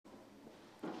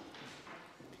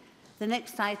The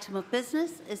next item of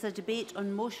business is a debate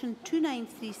on motion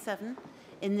 2937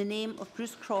 in the name of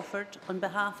Bruce Crawford on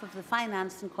behalf of the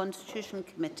Finance and Constitution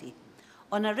Committee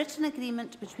on a written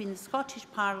agreement between the Scottish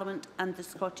Parliament and the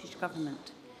Scottish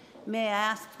Government. May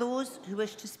I ask those who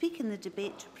wish to speak in the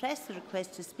debate to press the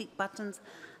request to speak buttons,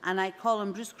 and I call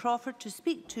on Bruce Crawford to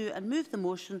speak to and move the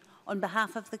motion on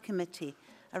behalf of the committee.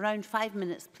 Around 5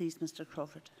 minutes, please, Mr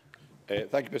Crawford.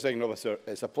 Thank you, Presiding Officer.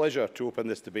 It's a pleasure to open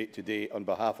this debate today on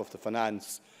behalf of the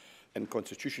Finance and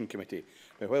Constitution Committee.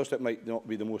 Now, whilst it might not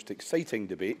be the most exciting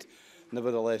debate,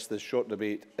 nevertheless this short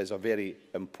debate is a very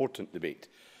important debate.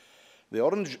 The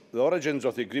origins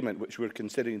of the agreement which we are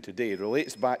considering today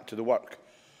relates back to the work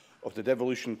of the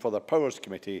Devolution Further Powers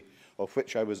Committee, of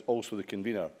which I was also the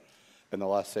convener in the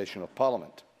last session of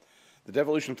Parliament. The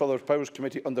Devolution Further Powers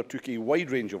Committee undertook a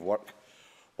wide range of work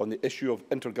on the issue of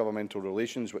intergovernmental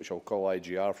relations, which I'll call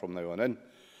IGR from now on in,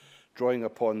 drawing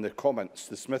upon the comments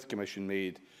the Smith Commission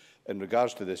made in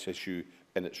regards to this issue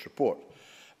in its report.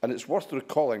 And it's worth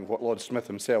recalling what Lord Smith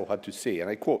himself had to say, and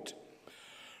I quote,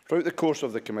 "Throughout the course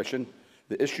of the Commission,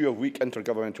 the issue of weak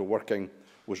intergovernmental working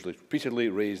was repeatedly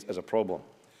raised as a problem.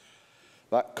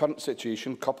 That current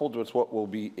situation, coupled with what will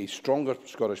be a stronger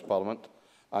Scottish Parliament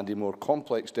and a more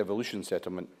complex devolution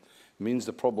settlement, means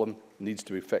the problem needs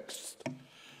to be fixed.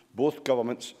 Both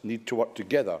governments need to work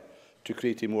together to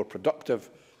create a more productive,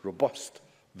 robust,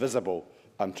 visible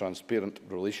and transparent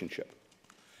relationship."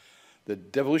 The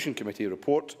Devolution Committee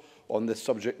report on this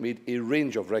subject made a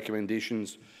range of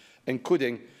recommendations,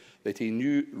 including that a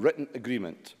new written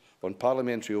agreement on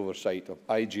parliamentary oversight of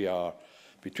IGR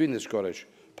between the Scottish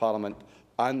Parliament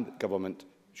and Government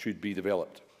should be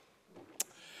developed.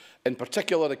 In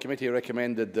particular, the committee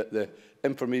recommended that the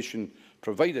information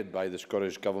provided by the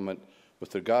Scottish Government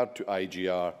with regard to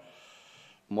IGR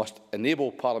must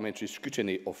enable parliamentary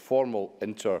scrutiny of formal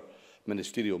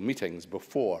inter-ministerial meetings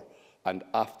before and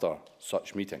after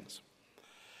such meetings.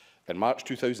 In March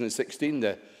 2016,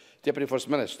 the Deputy First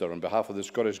Minister, on behalf of the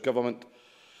Scottish Government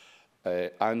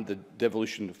and the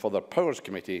Devolution Further Powers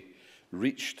Committee,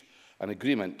 reached an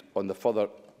agreement on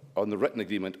the written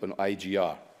agreement on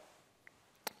IGR.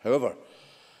 However,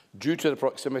 due to the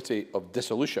proximity of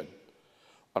dissolution,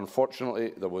 unfortunately,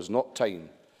 there was not time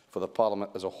for the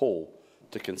Parliament as a whole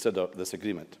to consider this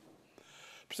agreement.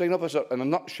 Presiding Officer, in a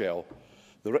nutshell,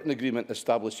 the written agreement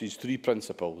establishes three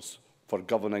principles for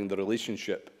governing the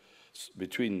relationship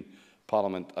between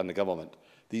Parliament and the Government,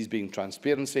 these being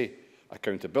transparency,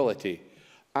 accountability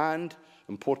and,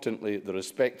 importantly, the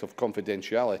respect of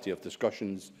confidentiality of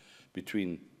discussions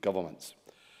between governments.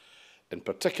 In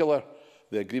particular,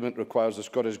 the agreement requires the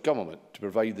Scottish Government to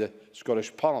provide the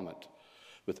Scottish Parliament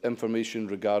with information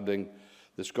regarding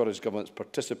the Scottish Government's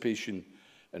participation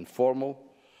in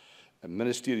formal and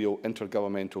ministerial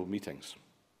intergovernmental meetings,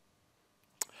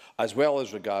 as well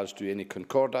as regards to any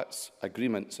concordats,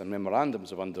 agreements and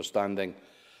memorandums of understanding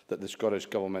that the Scottish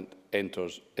Government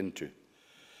enters into.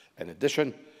 In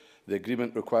addition, the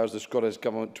agreement requires the Scottish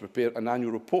Government to prepare an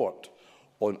annual report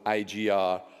on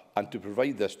IGR and to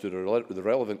provide this to the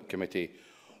relevant committee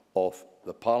of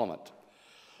the Parliament.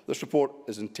 This report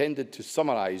is intended to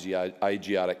summarise the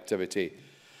IGR activity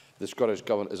the Scottish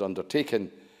Government has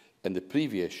undertaken in the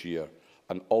previous year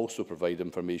and also provide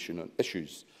information on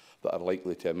issues that are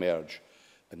likely to emerge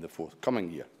in the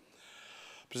forthcoming year.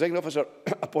 Presiding Officer,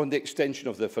 upon the extension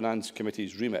of the Finance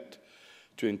Committee's remit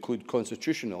to include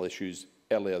constitutional issues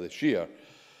earlier this year,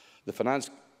 the Finance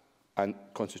and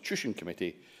Constitution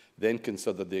Committee then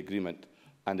considered the agreement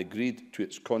and agreed to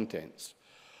its contents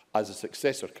as a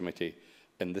successor committee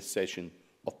in this session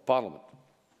of Parliament.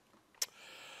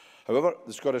 However,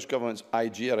 the Scottish Government's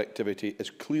IGR activity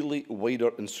is clearly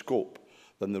wider in scope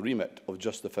than the remit of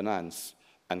just the Finance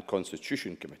and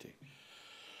Constitution Committee.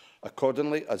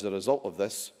 Accordingly, as a result of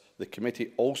this, the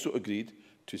committee also agreed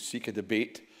to seek a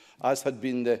debate, as had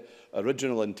been the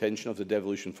original intention of the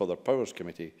Devolution Further Powers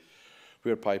Committee,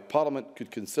 whereby Parliament could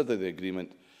consider the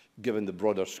agreement given the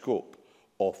broader scope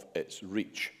of its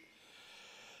reach.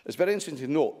 It's very interesting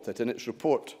to note that in its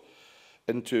report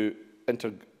into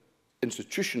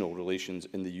institutional relations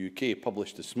in the UK,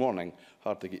 published this morning,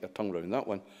 hard to get your tongue around that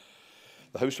one,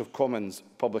 the House of Commons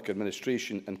Public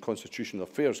Administration and Constitutional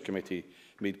Affairs Committee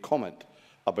made comment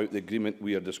about the agreement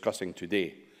we are discussing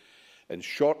today. In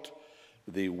short,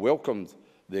 they welcomed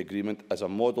the agreement as a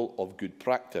model of good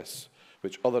practice,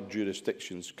 which other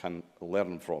jurisdictions can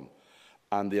learn from,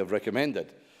 and they have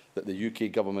recommended that the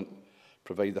UK Government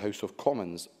provide the House of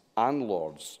Commons and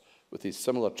Lords with a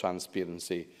similar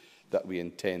transparency that we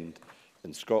intend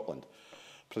in Scotland.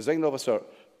 Presiding Officer,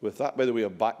 with that by the way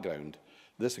of background,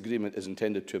 This agreement is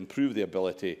intended to improve the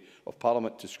ability of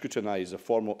Parliament to scrutinise the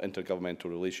formal intergovernmental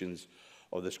relations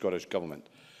of the Scottish Government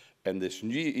in this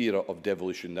new era of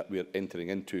devolution that we are entering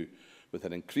into, with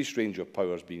an increased range of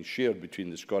powers being shared between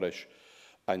the Scottish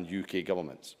and UK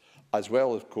governments, as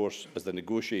well, of course, as the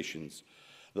negotiations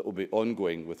that will be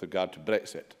ongoing with regard to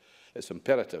Brexit. It's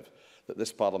imperative that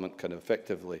this Parliament can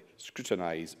effectively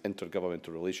scrutinise intergovernmental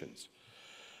relations.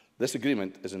 This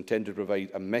agreement is intended to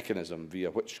provide a mechanism via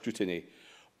which scrutiny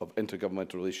of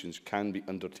intergovernmental relations can be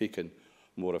undertaken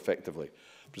more effectively.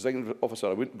 Presiding Officer,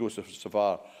 I wouldn't go so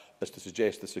far as to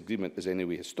suggest this agreement is in any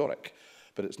way historic,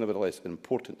 but it's nevertheless an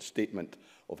important statement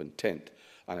of intent,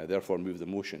 and I therefore move the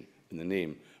motion in the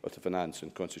name of the Finance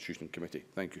and Constitution Committee.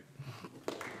 Thank you.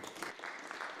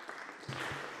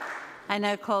 I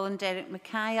now call on Derek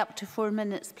Mackay. Up to 4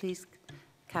 minutes, please.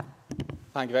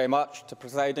 Thank you very much to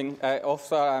Presiding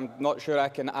Officer. I'm not sure I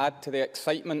can add to the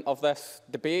excitement of this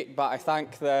debate, but I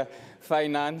thank the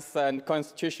Finance and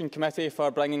Constitution Committee for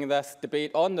bringing this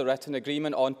debate on the written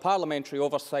agreement on parliamentary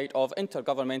oversight of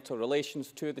intergovernmental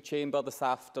relations to the Chamber this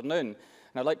afternoon. And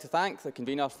I'd like to thank the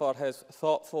convener for his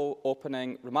thoughtful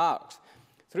opening remarks.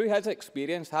 Through his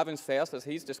experience, having served, as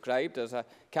he's described, as a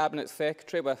Cabinet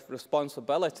Secretary with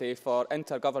responsibility for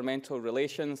intergovernmental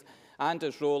relations and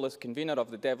his role as convener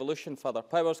of the Devolution Further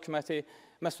Powers Committee,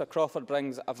 Mr Crawford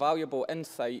brings a valuable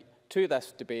insight to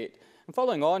this debate. And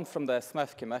following on from the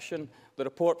Smith Commission, the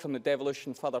report from the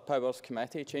Devolution Further Powers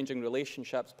Committee, Changing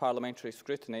Relationships, Parliamentary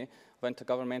Scrutiny of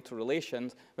Intergovernmental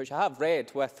Relations, which I have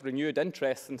read with renewed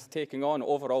interest since taking on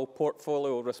overall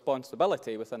portfolio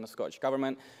responsibility within the Scottish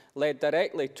Government, led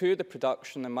directly to the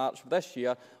production in March of this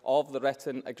year of the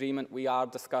written agreement we are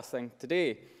discussing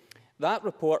today. That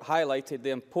report highlighted the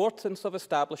importance of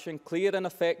establishing clear and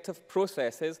effective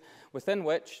processes within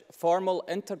which formal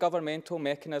intergovernmental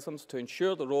mechanisms to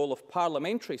ensure the role of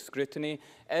parliamentary scrutiny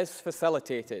is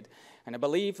facilitated. And I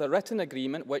believe the written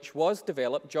agreement, which was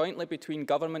developed jointly between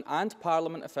Government and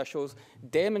Parliament officials,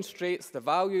 demonstrates the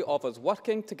value of us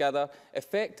working together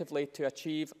effectively to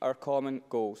achieve our common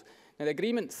goals. Now, the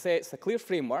agreement sets a clear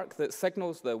framework that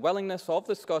signals the willingness of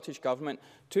the Scottish Government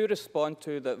to respond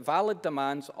to the valid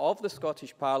demands of the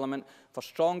Scottish Parliament for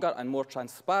stronger and more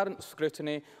transparent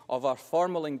scrutiny of our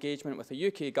formal engagement with the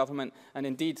UK Government and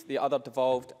indeed the other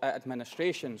devolved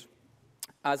administrations.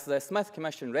 As the Smith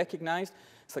Commission recognised,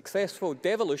 successful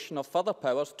devolution of further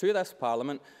powers to this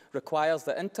Parliament requires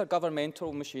the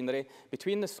intergovernmental machinery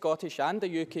between the Scottish and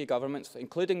the UK governments,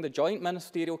 including the joint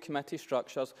ministerial committee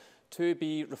structures, to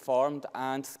be reformed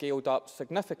and scaled up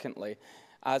significantly.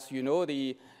 As you know,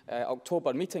 the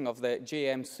October meeting of the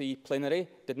JMC plenary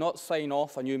did not sign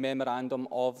off a new Memorandum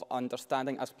of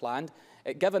Understanding as planned,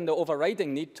 given the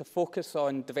overriding need to focus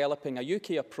on developing a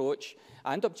UK approach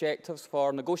and objectives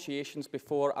for negotiations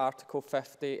before Article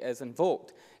 50 is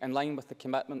invoked, in line with the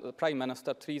commitment that the Prime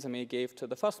Minister, Theresa May, gave to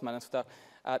the First Minister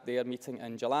at their meeting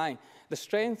in July. The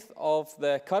strength of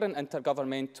the current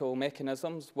intergovernmental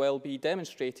mechanisms will be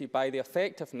demonstrated by the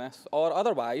effectiveness or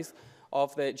otherwise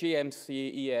of the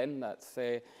GMC-EN, that's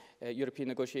European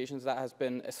negotiations, that has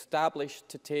been established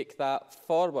to take that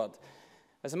forward.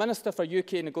 As the Minister for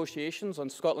UK Negotiations on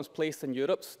Scotland's Place in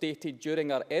Europe stated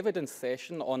during our evidence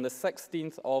session on the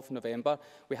 16th of November,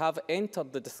 we have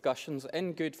entered the discussions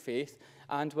in good faith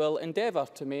and will endeavour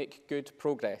to make good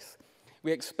progress.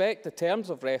 We expect the terms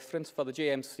of reference for the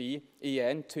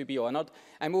GMC-EN to be honoured,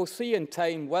 and we'll see in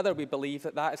time whether we believe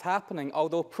that that is happening,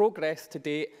 although progress to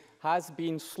date has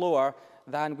been slower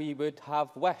than we would have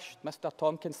wished. Mr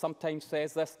Tompkins sometimes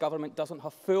says this government doesn't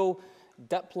have full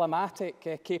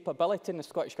diplomatic capability in the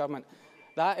Scottish Government.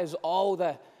 That is all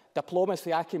the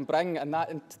diplomacy I can bring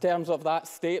in terms of that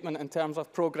statement, in terms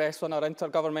of progress on our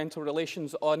intergovernmental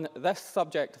relations on this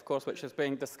subject, of course, which is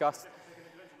being discussed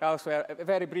elsewhere.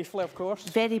 Very briefly, of course.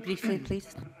 Very briefly,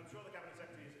 please.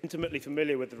 Intimately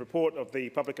familiar with the report of the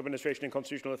Public Administration and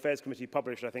Constitutional Affairs Committee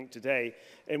published, I think, today,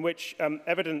 in which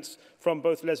evidence from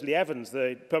both Leslie Evans,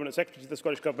 the Permanent Secretary to the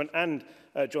Scottish Government, and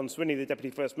John Swinney, the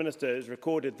Deputy First Minister, is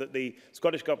recorded that the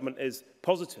Scottish Government is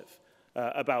positive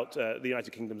about the United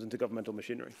Kingdom's intergovernmental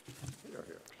machinery.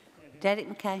 Derek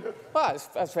Mackay. Well,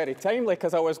 that's very timely,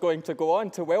 because I was going to go on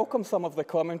to welcome some of the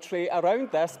commentary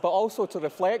around this, but also to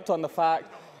reflect on the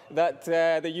fact that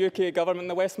the UK Government and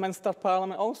the Westminster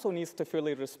Parliament also needs to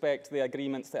fully respect the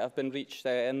agreements that have been reached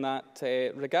in that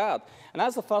regard. And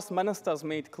as the First Minister has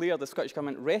made clear, the Scottish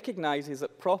Government recognises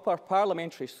that proper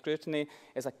parliamentary scrutiny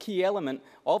is a key element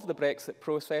of the Brexit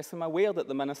process. I'm aware that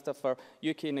the Minister for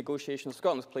UK Negotiations,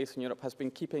 Scotland's Place in Europe, has been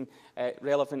keeping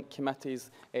relevant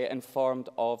committees informed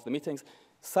of the meetings.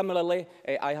 Similarly,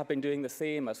 I have been doing the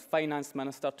same as Finance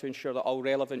Minister to ensure that all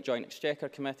relevant Joint Exchequer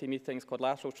Committee meetings,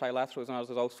 quadrilaterals, trilaterals and others,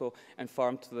 is also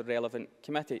informed to the relevant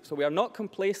committee. So we are not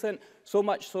complacent, so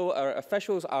much so our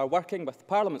officials are working with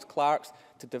Parliament's clerks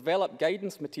to develop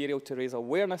guidance material to raise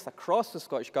awareness across the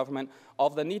Scottish Government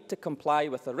of the need to comply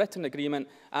with the written agreement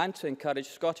and to encourage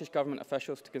Scottish Government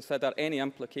officials to consider any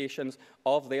implications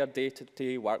of their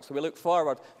day-to-day work. So we look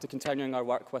forward to continuing our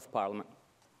work with Parliament.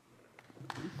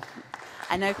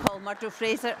 I now call Murdo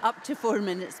Fraser. Up to 4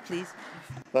 minutes, please.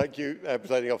 Thank you,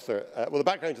 Presiding Officer. Well, the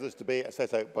background to this debate, as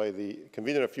set out by the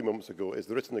convener a few moments ago, is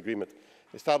the written agreement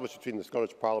established between the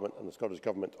Scottish Parliament and the Scottish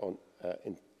Government on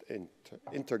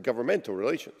intergovernmental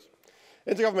relations.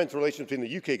 Intergovernmental relations between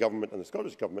the UK Government and the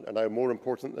Scottish Government are now more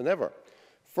important than ever.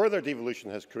 Further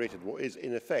devolution has created what is,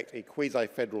 in effect, a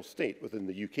quasi-federal state within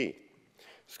the UK.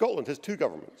 Scotland has two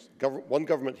governments, one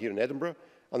government here in Edinburgh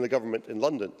and the government in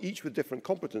London, each with different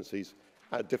competencies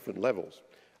at different levels.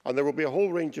 And there will be a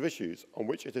whole range of issues on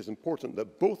which it is important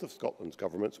that both of Scotland's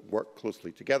governments work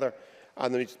closely together,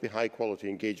 and there needs to be high-quality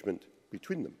engagement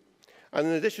between them. And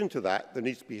in addition to that, there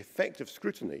needs to be effective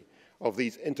scrutiny of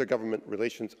these intergovernment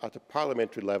relations at a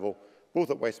parliamentary level,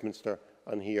 both at Westminster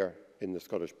and here in the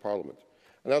Scottish Parliament.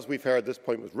 And as we've heard, this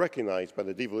point was recognised by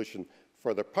the Devolution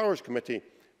Further Powers Committee,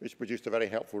 which produced a very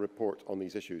helpful report on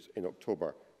these issues in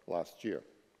October last year.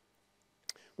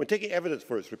 When taking evidence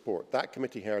for its report, that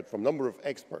committee heard from a number of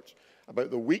experts about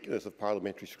the weakness of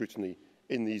parliamentary scrutiny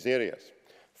in these areas.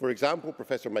 For example,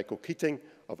 Professor Michael Keating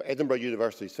of Edinburgh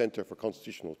University Centre for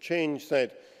Constitutional Change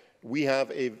said, "We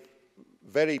have a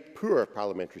very poor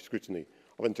parliamentary scrutiny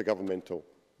of intergovernmental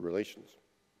relations."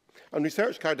 And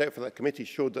research carried out for that committee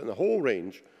showed that in a whole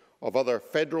range of other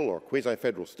federal or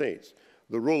quasi-federal states,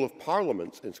 the role of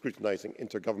parliaments in scrutinising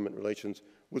intergovernment relations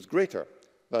was greater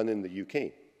than in the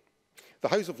UK. The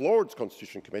House of Lords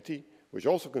Constitution Committee, which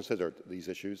also considered these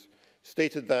issues,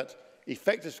 stated that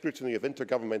effective scrutiny of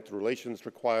intergovernmental relations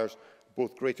requires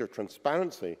both greater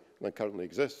transparency than currently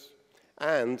exists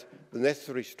and the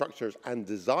necessary structures and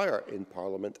desire in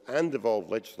Parliament and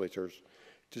devolved legislators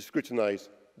to scrutinise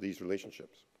these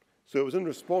relationships. So it was in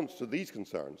response to these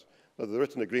concerns that the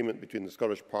written agreement between the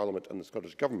Scottish Parliament and the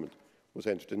Scottish Government was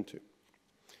entered into.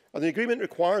 And the agreement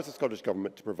requires the Scottish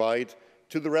Government to provide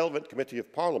to the relevant Committee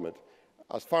of Parliament,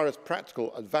 as far as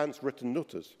practical, advance written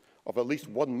notice of at least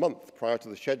 1 month prior to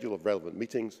the schedule of relevant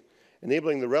meetings,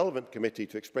 enabling the relevant committee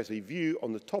to express a view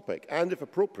on the topic and, if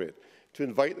appropriate, to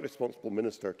invite the responsible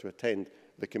minister to attend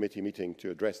the committee meeting to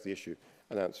address the issue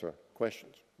and answer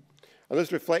questions. And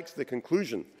this reflects the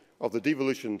conclusion of the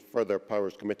Devolution Further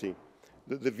Powers Committee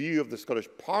that the view of the Scottish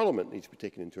Parliament needs to be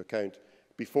taken into account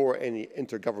before any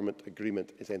intergovernment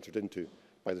agreement is entered into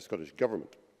by the Scottish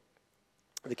Government.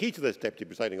 The key to this, Deputy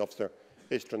Presiding Officer,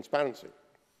 is transparency.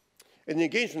 In the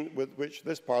engagement with which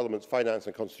this Parliament's Finance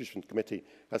and Constitution Committee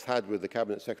has had with the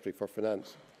Cabinet Secretary for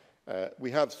Finance,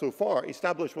 we have so far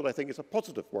established what I think is a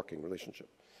positive working relationship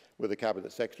with the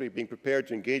Cabinet Secretary, being prepared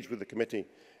to engage with the committee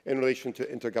in relation to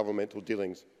intergovernmental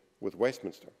dealings with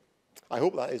Westminster. I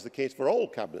hope that is the case for all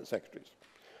Cabinet Secretaries,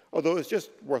 although it's just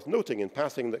worth noting in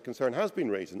passing that concern has been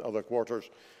raised in other quarters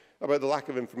about the lack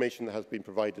of information that has been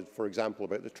provided, for example,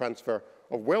 about the transfer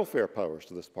of welfare powers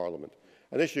to this Parliament,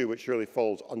 an issue which surely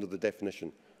falls under the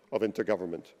definition of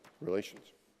intergovernment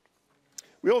relations.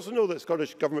 We also know that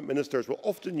Scottish Government ministers will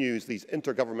often use these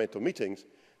intergovernmental meetings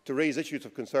to raise issues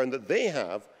of concern that they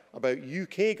have about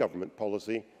UK government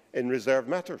policy in reserved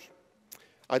matters.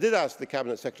 I did ask the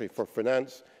Cabinet Secretary for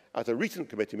Finance at a recent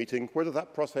committee meeting whether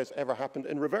that process ever happened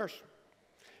in reverse.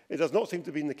 It does not seem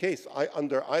to be the case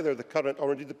under either the current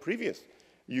or indeed the previous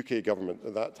UK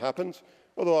government that happens,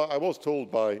 although I was told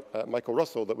by Michael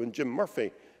Russell that when Jim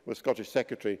Murphy was Scottish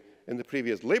Secretary in the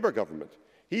previous Labour government,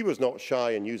 he was not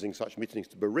shy in using such meetings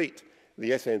to berate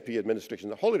the SNP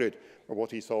administration at Holyrood for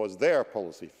what he saw as their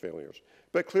policy failures.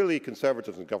 But clearly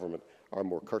Conservatives in government are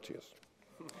more courteous.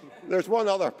 There's one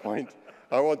other point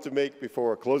I want to make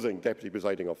before closing, Deputy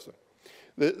Presiding Officer.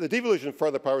 The Devolution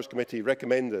Further Powers Committee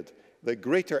recommended that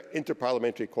greater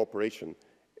interparliamentary cooperation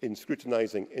in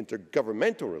scrutinising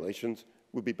intergovernmental relations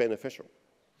would be beneficial.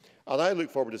 And I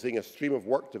look forward to seeing a stream of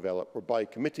work develop whereby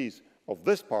committees of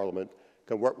this Parliament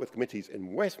can work with committees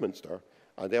in Westminster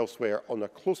and elsewhere on a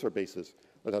closer basis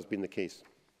than has been the case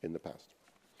in the past.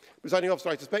 Presiding Officer,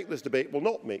 I suspect this debate will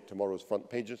not make tomorrow's front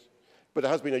pages, but it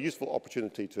has been a useful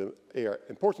opportunity to air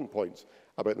important points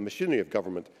about the machinery of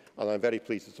government, and I am very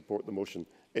pleased to support the motion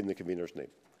in the convener's name.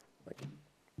 Thank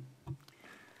you.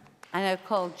 I now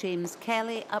call James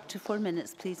Kelly. Up to 4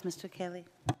 minutes, please, Mr Kelly.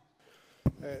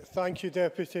 Thank you,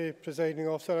 Deputy Presiding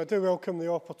Officer. I do welcome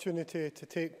the opportunity to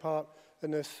take part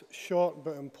in this short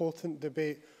but important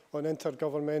debate on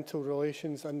intergovernmental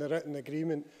relations and the written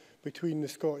agreement between the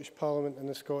Scottish Parliament and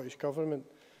the Scottish Government.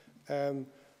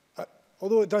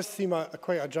 Although it does seem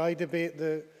quite a dry debate,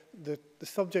 the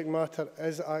subject matter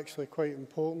is actually quite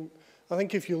important. I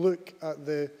think if you look at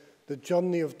the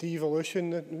journey of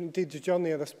devolution, indeed the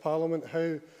journey of this Parliament,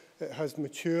 how it has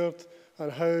matured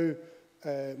and how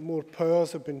more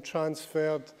powers have been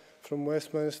transferred from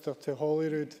Westminster to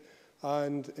Holyrood,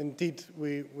 and indeed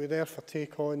we therefore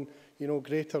take on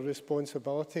greater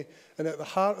responsibility. And at the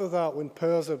heart of that, when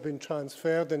powers have been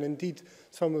transferred, and indeed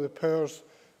some of the powers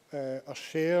are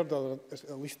shared, or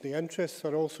at least the interests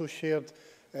are also shared,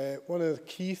 one of the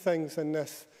key things in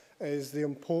this is the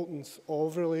importance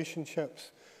of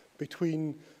relationships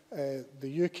between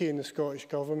the UK and the Scottish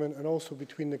Government, and also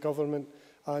between the Government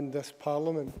and this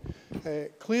Parliament.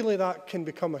 Clearly that can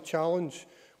become a challenge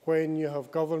when you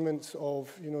have governments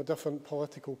of different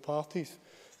political parties.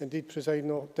 Indeed,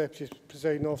 Deputy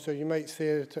Presiding Officer, you might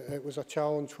say that it was a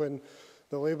challenge when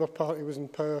the Labour Party was in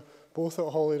power, both at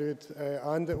Holyrood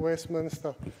and at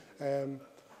Westminster.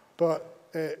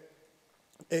 But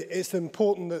it's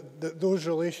important that those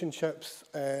relationships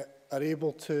are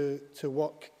able to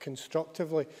work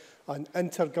constructively, and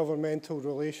intergovernmental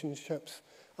relationships,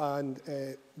 and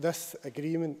this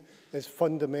agreement is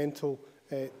fundamental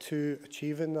to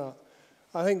achieving that.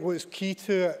 I think what's key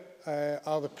to it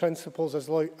are the principles as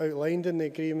outlined in the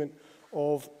agreement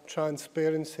of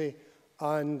transparency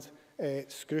and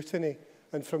scrutiny.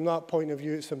 And from that point of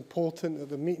view, it's important that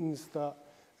the meetings that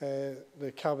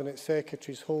the Cabinet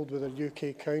Secretaries hold with their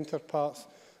UK counterparts,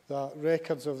 that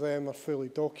records of them are fully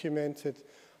documented,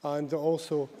 and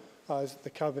also, as the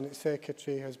Cabinet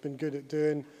Secretary has been good at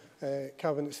doing,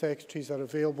 Cabinet Secretaries are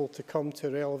available to come to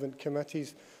relevant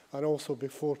committees and also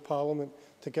before Parliament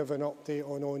to give an update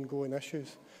on ongoing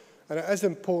issues. And it is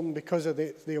important because of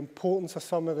the importance of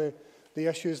some of the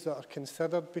issues that are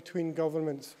considered between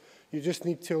governments. You just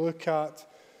need to look at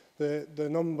the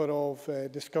number of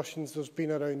discussions there's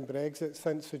been around Brexit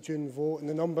since the June vote, and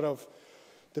the number of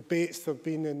debates there have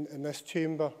been in this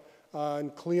chamber.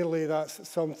 And clearly that's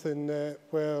something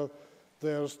where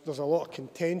there's a lot of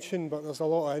contention, but there's a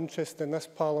lot of interest in this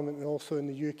Parliament and also in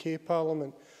the UK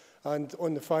Parliament. And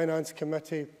on the Finance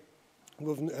Committee,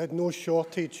 we've had no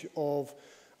shortage of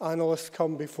analysts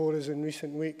come before us in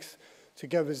recent weeks to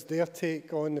give us their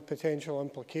take on the potential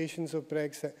implications of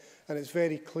Brexit. And it's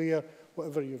very clear,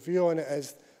 whatever your view on it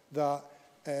is, that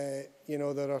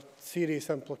there are serious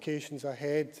implications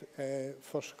ahead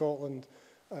for Scotland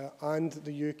and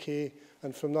the UK.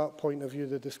 And from that point of view,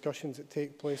 the discussions that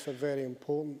take place are very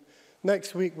important.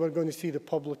 Next week, we're going to see the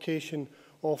publication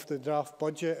of the draft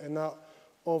budget, and that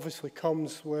obviously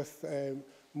comes with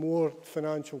more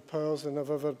financial powers than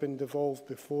have ever been devolved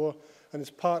before. And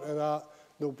as part of that,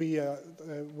 there'll be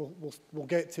we'll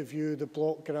get to view the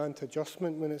block grant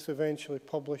adjustment when it's eventually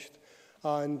published.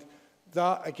 And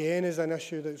that, again, is an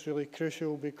issue that's really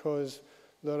crucial because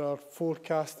there are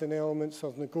forecasting elements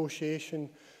of negotiation.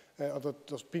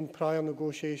 There's been prior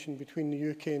negotiation between the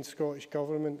UK and Scottish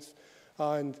governments,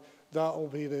 and that'll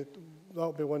be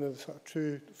one of the sort of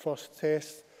true first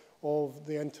tests of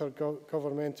the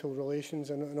intergovernmental relations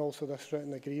and also this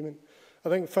written agreement. I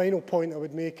think the final point I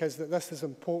would make is that this is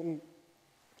important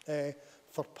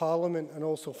for Parliament and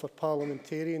also for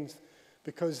parliamentarians,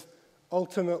 because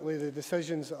ultimately the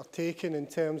decisions that are taken in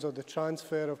terms of the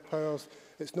transfer of powers,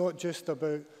 it's not just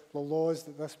about the laws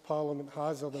that this Parliament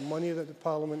has or the money that the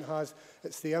Parliament has,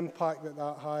 it's the impact that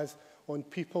that has on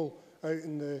people out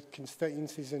in the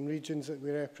constituencies and regions that we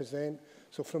represent.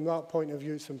 So from that point of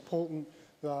view, it's important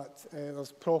that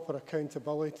there's proper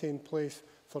accountability in place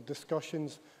for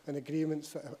discussions and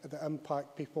agreements that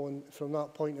impact people. And from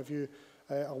that point of view,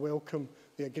 I welcome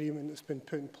the agreement that's been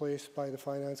put in place by the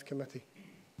Finance Committee.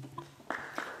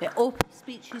 Open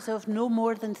speeches of no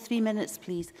more than 3 minutes,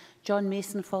 please. John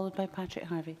Mason, followed by Patrick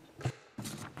Harvey.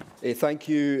 Thank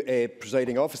you,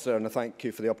 Presiding Officer, and I thank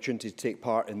you for the opportunity to take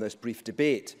part in this brief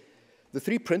debate. The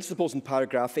three principles in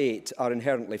paragraph 8 are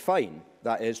inherently fine,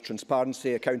 that is,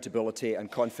 transparency, accountability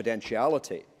and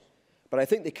confidentiality. But I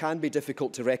think they can be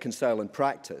difficult to reconcile in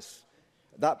practice.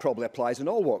 That probably applies in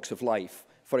all walks of life.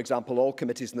 For example, all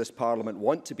committees in this Parliament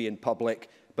want to be in public,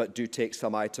 but do take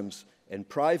some items in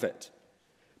private.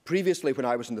 Previously, when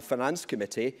I was in the Finance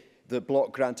Committee, the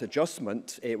block grant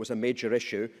adjustment was a major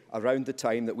issue around the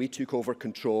time that we took over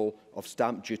control of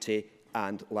stamp duty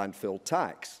and landfill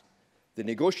tax. The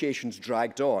negotiations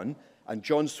dragged on, and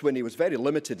John Swinney was very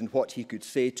limited in what he could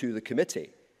say to the committee.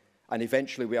 And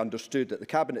eventually we understood that the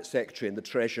Cabinet Secretary and the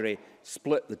Treasury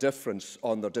split the difference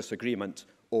on their disagreement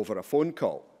over a phone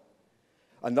call.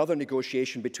 Another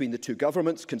negotiation between the two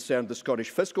governments concerned the Scottish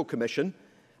Fiscal Commission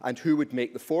and who would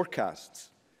make the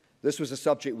forecasts. This was a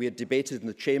subject we had debated in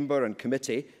the Chamber and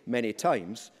Committee many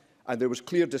times, and there was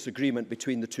clear disagreement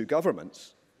between the two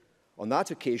governments. On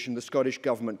that occasion, the Scottish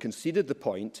Government conceded the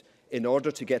point in order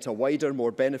to get a wider,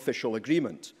 more beneficial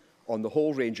agreement on the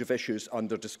whole range of issues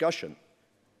under discussion.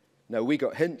 Now, we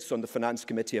got hints on the Finance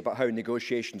Committee about how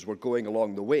negotiations were going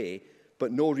along the way,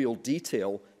 but no real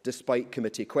detail despite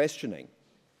committee questioning.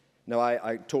 Now,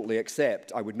 I totally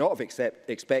accept, I would not have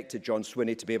expected John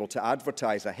Swinney to be able to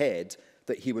advertise ahead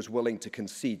that he was willing to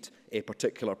concede a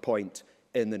particular point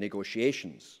in the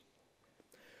negotiations.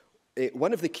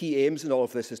 One of the key aims in all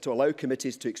of this is to allow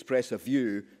committees to express a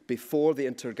view before the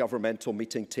intergovernmental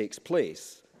meeting takes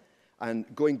place. And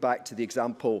going back to the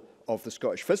example of the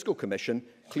Scottish Fiscal Commission,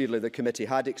 clearly the committee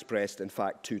had expressed, in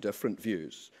fact, two different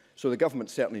views. So the government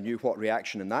certainly knew what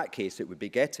reaction in that case it would be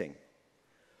getting.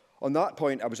 On that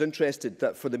point, I was interested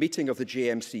that for the meeting of the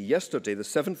JMC yesterday, the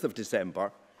 7th of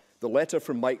December, the letter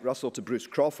from Mike Russell to Bruce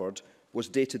Crawford was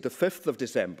dated the 5th of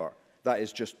December. That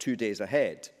is just 2 days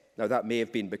ahead. Now, that may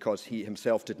have been because he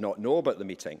himself did not know about the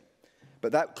meeting,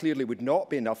 but that clearly would not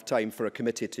be enough time for a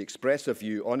committee to express a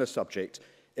view on a subject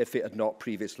if it had not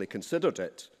previously considered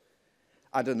it.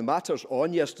 And in the matters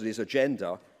on yesterday's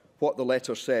agenda, what the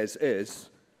letter says is,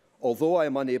 although I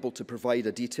am unable to provide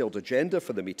a detailed agenda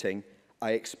for the meeting,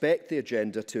 I expect the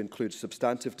agenda to include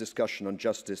substantive discussion on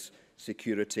justice,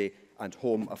 security and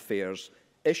home affairs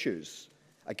issues.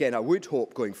 Again, I would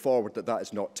hope going forward that that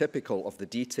is not typical of the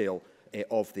detail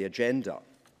of the agenda.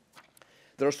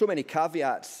 There are so many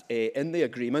caveats in the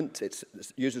agreement. It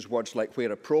uses words like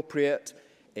where appropriate,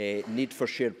 need for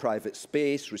shared private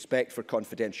space, respect for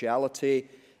confidentiality,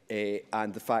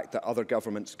 and the fact that other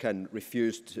governments can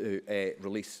refuse to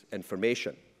release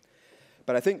information.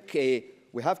 But I think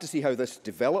we have to see how this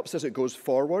develops as it goes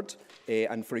forward.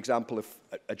 And, for example, if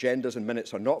agendas and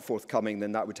minutes are not forthcoming,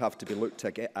 then that would have to be looked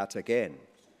at again.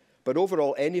 But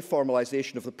overall, any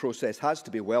formalisation of the process has to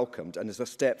be welcomed and is a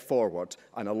step forward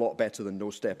and a lot better than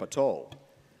no step at all.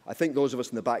 I think those of us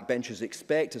in the backbenches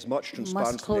expect as much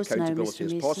transparency and accountability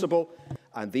as possible,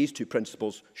 and these two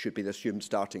principles should be the assumed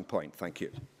starting point. Thank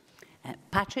you.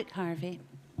 Patrick Harvey.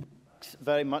 Thanks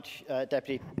very much,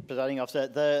 Deputy Presiding Officer.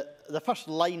 The first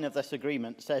line of this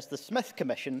agreement says the Smith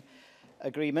Commission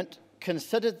agreement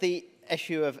considered the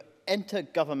issue of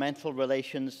intergovernmental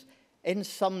relations in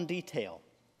some detail.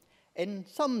 In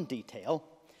some detail.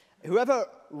 Whoever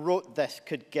wrote this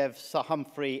could give Sir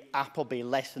Humphrey Appleby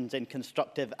lessons in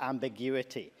constructive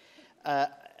ambiguity.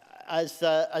 As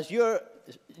you're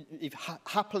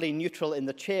happily neutral in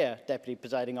the chair, Deputy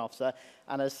Presiding Officer,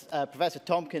 and as Professor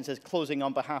Tompkins is closing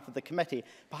on behalf of the committee,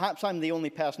 perhaps I'm the only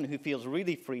person who feels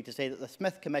really free to say that the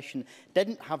Smith Commission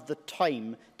didn't have the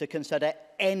time to consider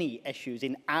any issues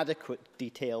in adequate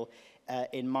detail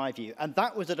in my view. And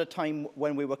that was at a time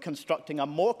when we were constructing a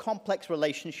more complex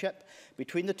relationship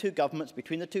between the two governments,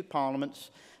 between the two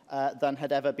parliaments, than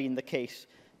had ever been the case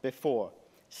before.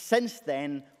 Since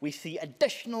then, we see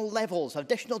additional levels,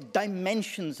 additional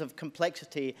dimensions of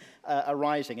complexity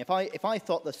arising. If I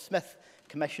thought the Smith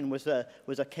Commission was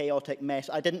a chaotic mess,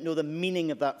 I didn't know the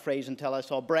meaning of that phrase until I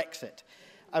saw Brexit.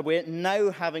 We're now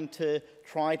having to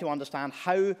try to understand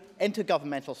how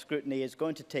intergovernmental scrutiny is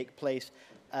going to take place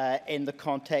in the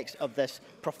context of this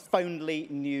profoundly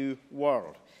new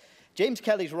world. James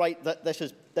Kelly's right that this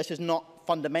is not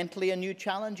fundamentally a new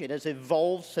challenge. It has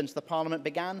evolved since the Parliament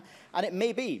began, and it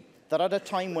may be that at a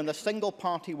time when the single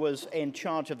party was in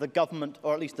charge of the government,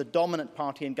 or at least the dominant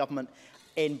party in government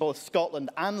in both Scotland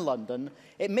and London,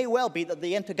 it may well be that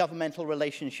the intergovernmental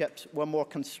relationships were more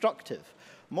constructive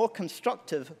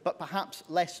but perhaps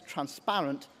less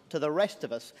transparent to the rest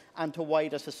of us and to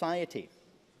wider society.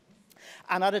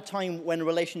 And at a time when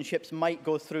relationships might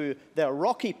go through their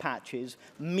rocky patches,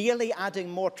 merely adding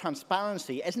more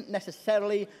transparency isn't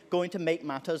necessarily going to make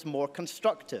matters more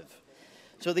constructive.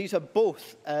 So these are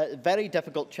both very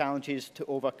difficult challenges to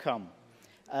overcome.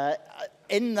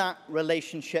 In that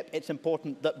relationship, it's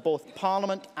important that both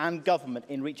Parliament and Government,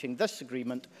 in reaching this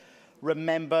agreement,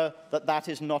 remember that that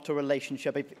is not a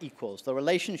relationship of equals. The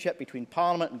relationship between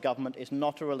Parliament and Government is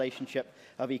not a relationship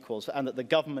of equals, and that the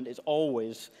Government is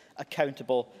always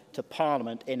accountable to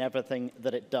Parliament in everything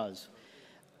that it does.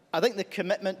 I think the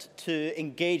commitment to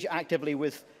engage actively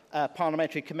with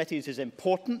parliamentary committees is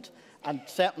important, and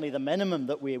certainly the minimum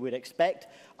that we would expect.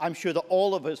 I'm sure that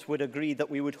all of us would agree that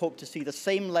we would hope to see the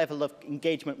same level of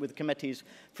engagement with committees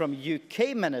from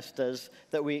UK ministers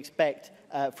that we expect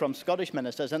from Scottish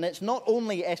ministers. And it's not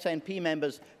only SNP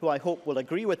members who I hope will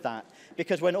agree with that,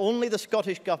 because when only the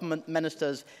Scottish Government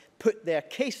ministers put their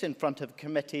case in front of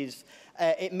committees,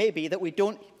 it may be that we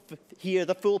don't hear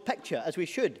the full picture as we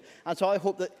should. And so I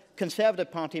hope that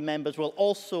Conservative Party members will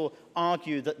also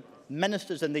argue that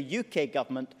ministers in the UK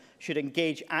Government should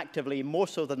engage actively, more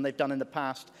so than they've done in the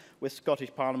past, with Scottish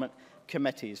Parliament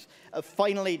committees.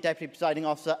 Finally, Deputy Presiding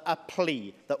Officer, a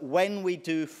plea that when we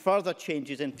do further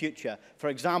changes in future, for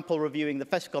example, reviewing the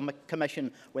Fiscal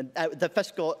Commission, the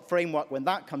fiscal framework when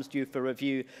that comes due for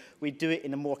review, we do it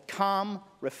in a more calm,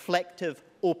 reflective,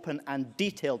 open and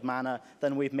detailed manner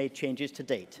than we've made changes to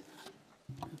date.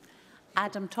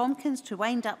 Adam Tompkins to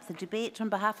wind up the debate on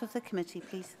behalf of the committee,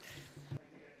 please.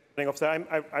 Officer,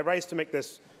 I rise to make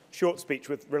this short speech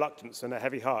with reluctance and a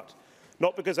heavy heart.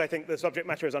 Not because I think the subject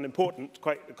matter is unimportant,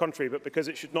 quite the contrary, but because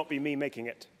it should not be me making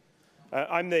it.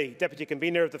 I'm the Deputy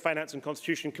Convener of the Finance and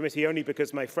Constitution Committee only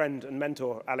because my friend and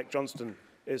mentor, Alec Johnston,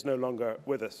 is no longer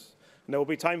with us. And there will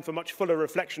be time for much fuller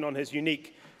reflection on his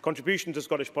unique contribution to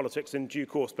Scottish politics in due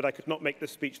course, but I could not make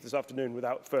this speech this afternoon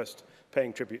without first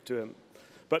paying tribute to him.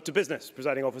 But to business,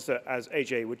 Presiding Officer, as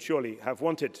AJ would surely have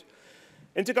wanted.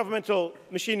 Intergovernmental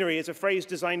machinery is a phrase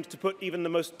designed to put even the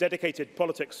most dedicated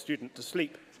politics student to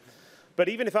sleep. But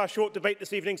even if our short debate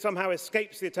this evening somehow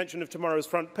escapes the attention of tomorrow's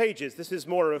front pages, this is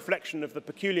more a reflection of the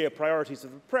peculiar priorities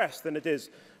of the press than it is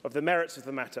of the merits of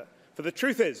the matter. For the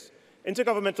truth is,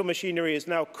 intergovernmental machinery is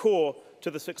now core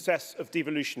to the success of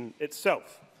devolution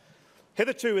itself.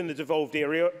 Hitherto in the devolved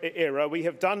era, we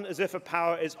have done as if a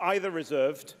power is either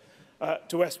reserved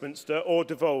to Westminster or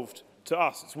devolved to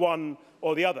us. It's one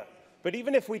or the other. But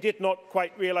even if we did not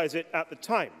quite realise it at the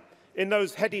time, in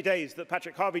those heady days that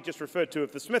Patrick Harvey just referred to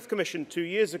of the Smith Commission 2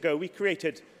 years ago, we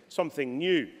created something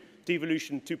new,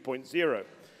 devolution 2.0.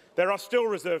 There are still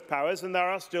reserved powers and there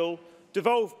are still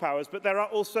devolved powers, but there are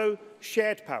also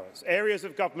shared powers, areas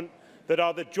of government that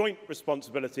are the joint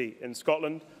responsibility in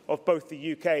Scotland of both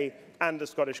the UK and the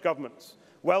Scottish governments.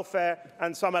 Welfare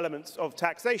and some elements of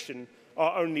taxation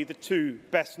are only the two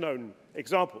best-known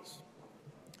examples.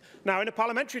 Now, in a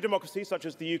parliamentary democracy such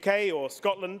as the UK or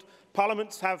Scotland,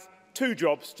 parliaments have two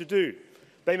jobs to do.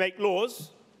 They make laws.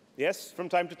 Yes, from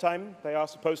time to time, they are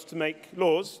supposed to make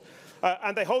laws.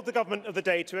 And they hold the government of the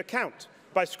day to account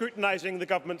by scrutinising the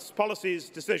government's policies,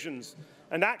 decisions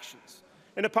and actions.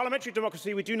 In a parliamentary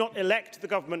democracy, we do not elect the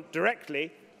government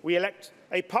directly. We elect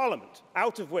a parliament,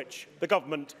 out of which the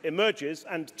government emerges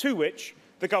and to which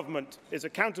the government is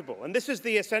accountable. And this is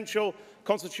the essential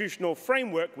constitutional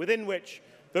framework within which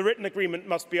the written agreement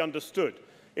must be understood.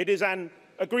 It is an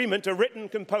agreement, a written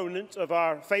component of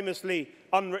our famously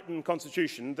unwritten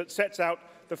constitution that sets out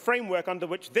the framework under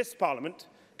which this Parliament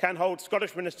can hold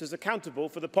Scottish ministers accountable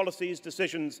for the policies,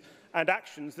 decisions and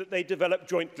actions that they develop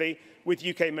jointly with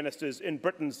UK ministers in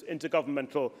Britain's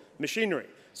intergovernmental machinery.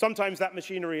 Sometimes that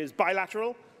machinery is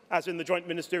bilateral, as in the Joint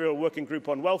Ministerial Working Group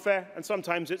on Welfare, and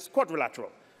sometimes it's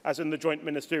quadrilateral, as in the Joint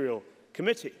Ministerial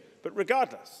Committee. But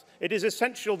regardless, it is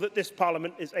essential that this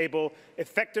Parliament is able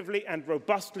effectively and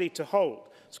robustly to hold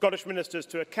Scottish ministers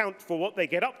to account for what they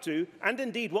get up to, and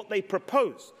indeed what they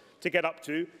propose to get up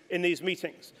to in these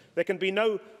meetings. There can be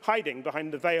no hiding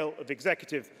behind the veil of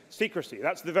executive secrecy.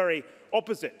 That's the very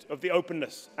opposite of the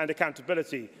openness and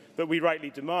accountability that we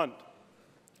rightly demand.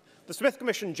 The Smith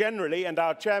Commission generally, and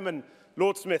our chairman,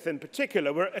 Lord Smith in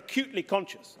particular, were acutely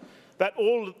conscious that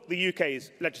all the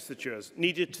UK's legislatures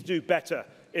needed to do better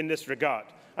in this regard.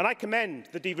 And I commend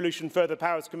the Devolution Further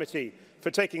Powers Committee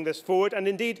for taking this forward, and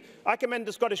indeed I commend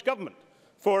the Scottish Government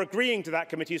for agreeing to that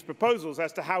committee's proposals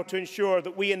as to how to ensure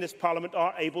that we in this Parliament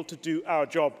are able to do our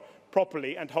job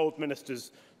properly and hold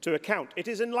ministers to account. It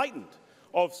is enlightened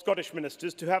of Scottish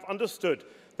ministers to have understood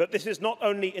that this is not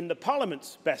only in the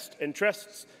Parliament's best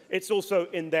interests, it's also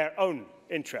in their own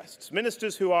interests.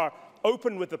 Ministers who are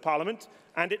open with the Parliament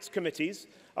and its committees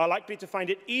are likely to find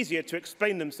it easier to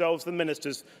explain themselves than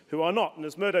ministers who are not. And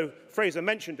as Murdo Fraser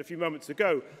mentioned a few moments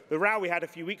ago, the row we had a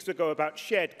few weeks ago about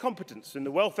shared competence in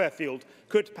the welfare field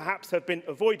could perhaps have been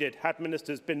avoided had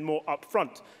ministers been more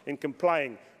upfront in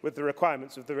complying with the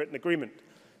requirements of the written agreement.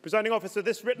 Presiding Officer,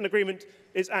 this written agreement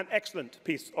is an excellent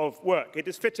piece of work. It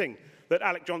is fitting that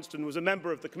Alec Johnston was a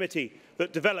member of the committee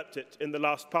that developed it in the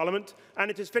last Parliament,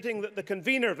 and it is fitting that the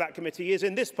convener of that committee is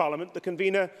in this Parliament the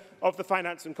convener of the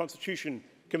Finance and Constitution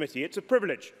Committee. It's a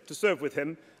privilege to serve with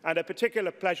him and a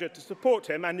particular pleasure to support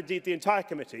him and indeed the entire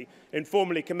committee in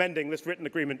formally commending this written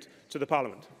agreement to the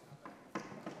Parliament.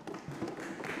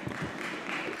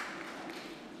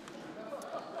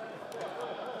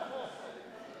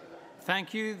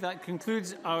 Thank you. That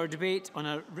concludes our debate on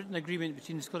a written agreement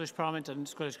between the Scottish Parliament and the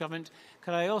Scottish Government.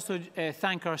 Can I also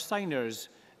thank our signers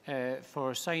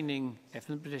for signing,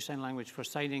 from the British Sign Language, for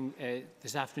signing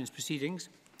this afternoon's proceedings.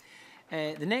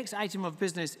 The next item of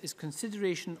business is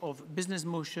consideration of Business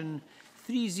Motion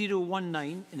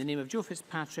 3019 in the name of Joe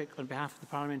Fitzpatrick on behalf of the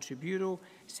Parliamentary Bureau,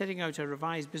 setting out a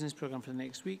revised business programme for the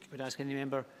next week. I would ask any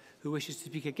member who wishes to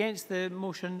speak against the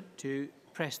motion to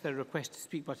press the request to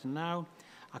speak button now.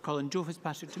 I call on Joe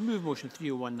Fitzpatrick to move motion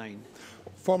 3019.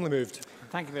 Formally moved.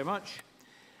 Thank you very much.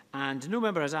 And no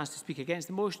member has asked to speak against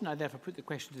the motion. I therefore put the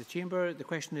question to the Chamber. The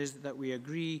question is that we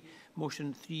agree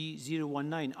motion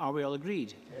 3019. Are we all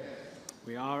agreed? Yes.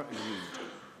 We are agreed.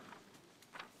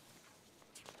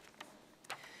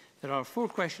 There are 4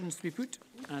 questions to be put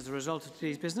as a result of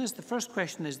today's business. The first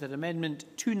question is that Amendment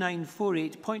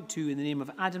 2948.2 in the name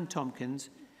of Adam Tompkins,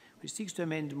 which seeks to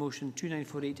amend motion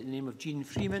 2948 in the name of Jean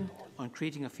Freeman on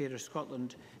creating a fairer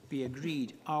Scotland, be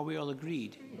agreed. Are we all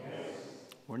agreed? Yes.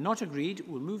 We're not agreed.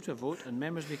 We'll move to a vote and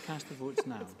members may cast their votes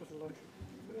now.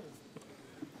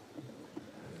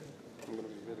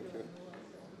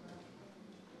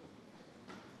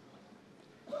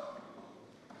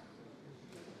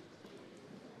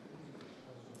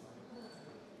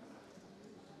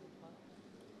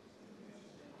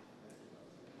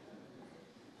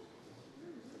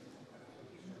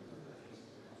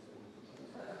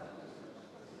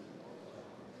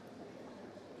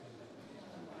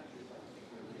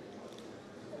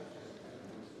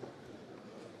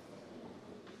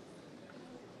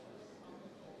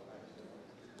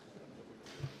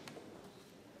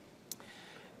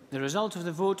 The result of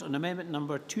the vote on amendment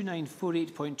number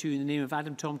 2948.2 in the name of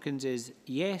Adam Tompkins is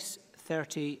yes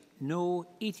 30, no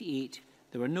 88.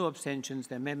 There were no abstentions.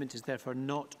 The amendment is therefore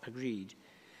not agreed.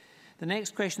 The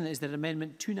next question is that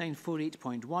amendment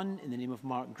 2948.1 in the name of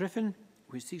Mark Griffin,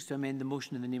 which seeks to amend the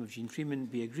motion in the name of Jean Freeman,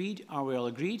 be agreed. Are we all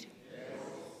agreed? Yes.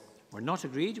 We're not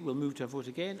agreed. We'll move to a vote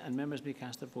again and members may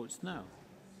cast their votes now.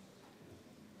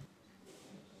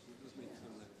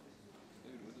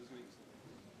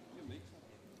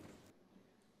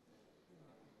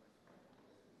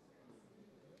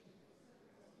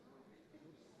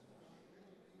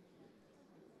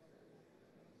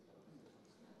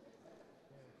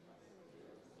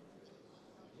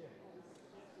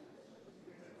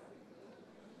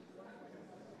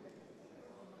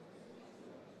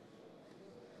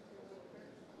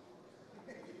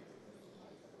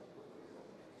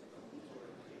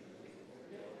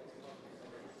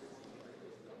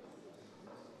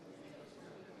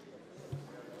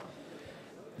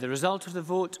 The result of the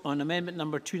vote on amendment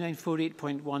number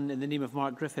 2948.1 in the name of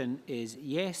Mark Griffin is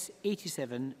yes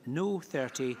 87, no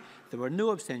 30. There were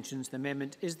no abstentions. The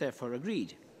amendment is therefore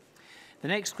agreed. The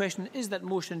next question is that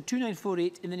motion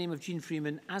 2948 in the name of Jean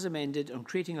Freeman as amended on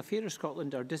creating a fairer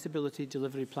Scotland or disability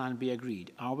delivery plan be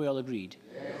agreed. Are we all agreed?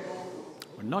 Yes.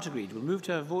 We're not agreed. We'll move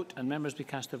to a vote and members may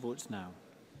cast their votes now.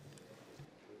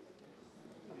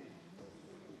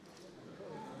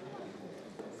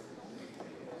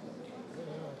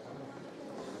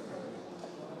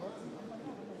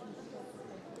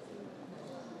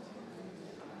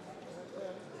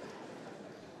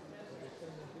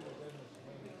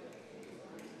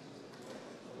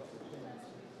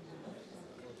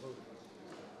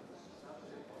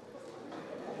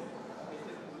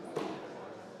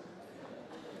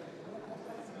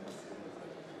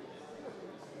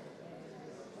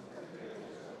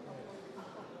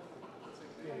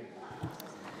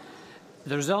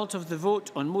 The result of the vote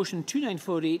on motion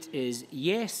 2948 is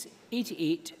yes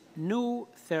 88, no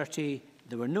 30.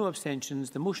 There were no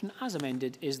abstentions. The motion as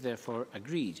amended is therefore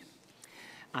agreed.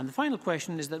 And the final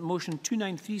question is that motion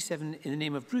 2937 in the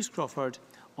name of Bruce Crawford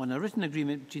on a written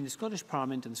agreement between the Scottish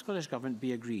Parliament and the Scottish Government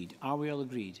be agreed. Are we all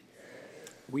agreed?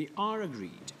 We are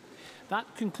agreed.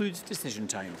 That concludes decision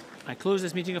time. I close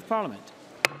this meeting of Parliament.